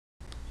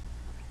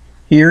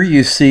Here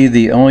you see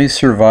the only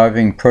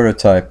surviving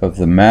prototype of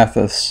the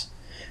Mathis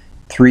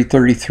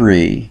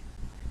 333.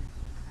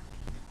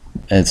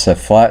 It's a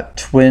flat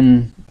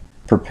twin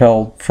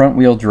propelled front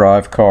wheel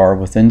drive car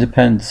with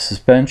independent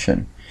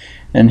suspension.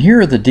 And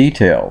here are the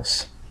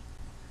details.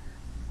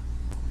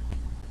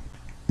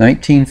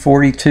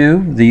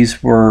 1942,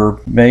 these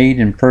were made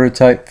in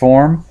prototype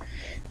form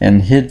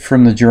and hid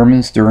from the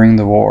Germans during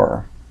the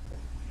war.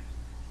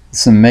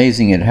 It's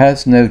amazing. It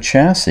has no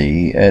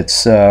chassis.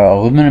 It's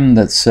aluminum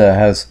that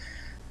has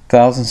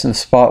thousands of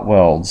spot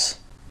welds.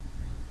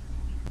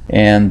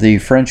 And the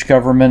French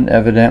government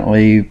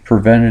evidently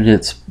prevented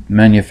its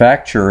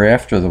manufacture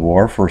after the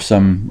war for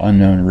some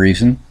unknown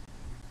reason.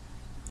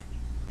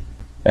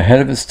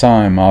 Ahead of its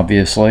time,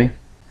 obviously,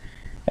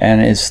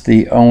 and it's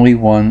the only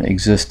one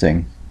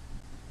existing.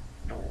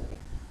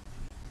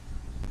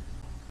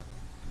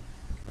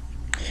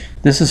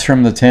 This is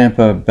from the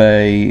Tampa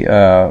Bay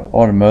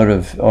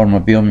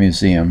Automobile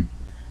Museum,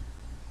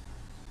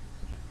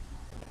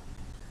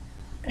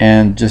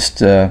 and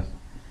just a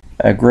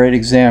great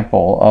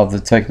example of the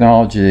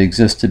technology that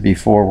existed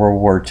before World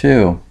War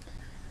II.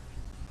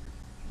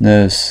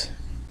 Notice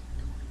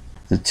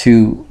the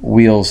two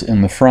wheels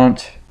in the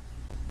front,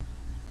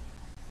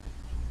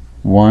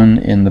 one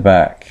in the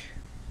back.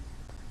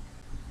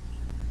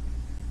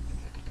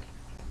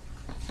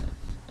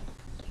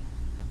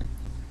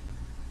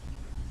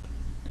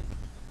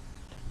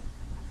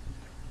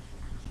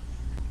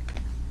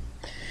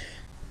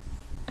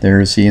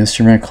 There's the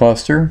instrument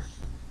cluster,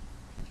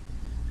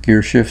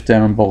 gear shift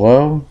down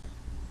below.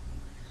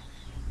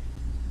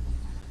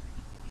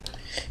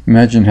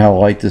 Imagine how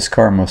light this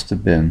car must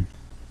have been.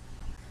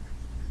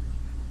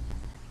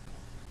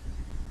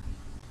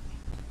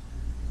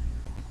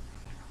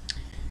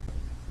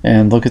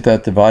 And look at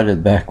that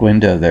divided back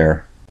window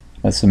there.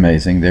 That's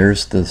amazing.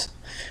 There's this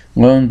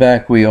lone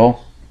back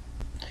wheel.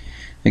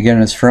 Again,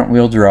 it's front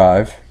wheel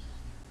drive.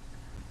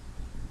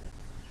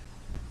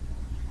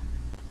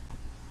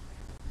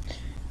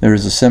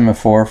 There's a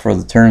semaphore for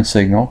the turn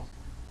signal.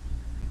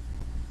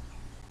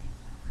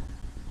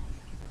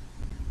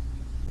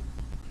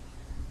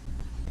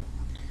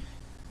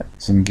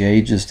 Some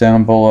gauges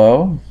down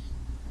below.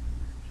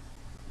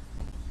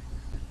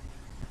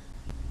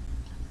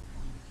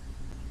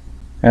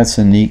 That's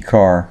a neat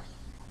car.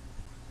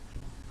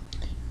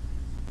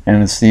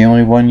 And it's the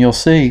only one you'll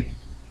see.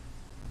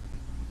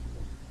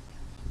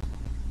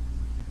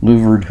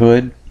 Louvered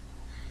hood.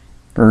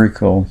 Very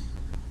cool.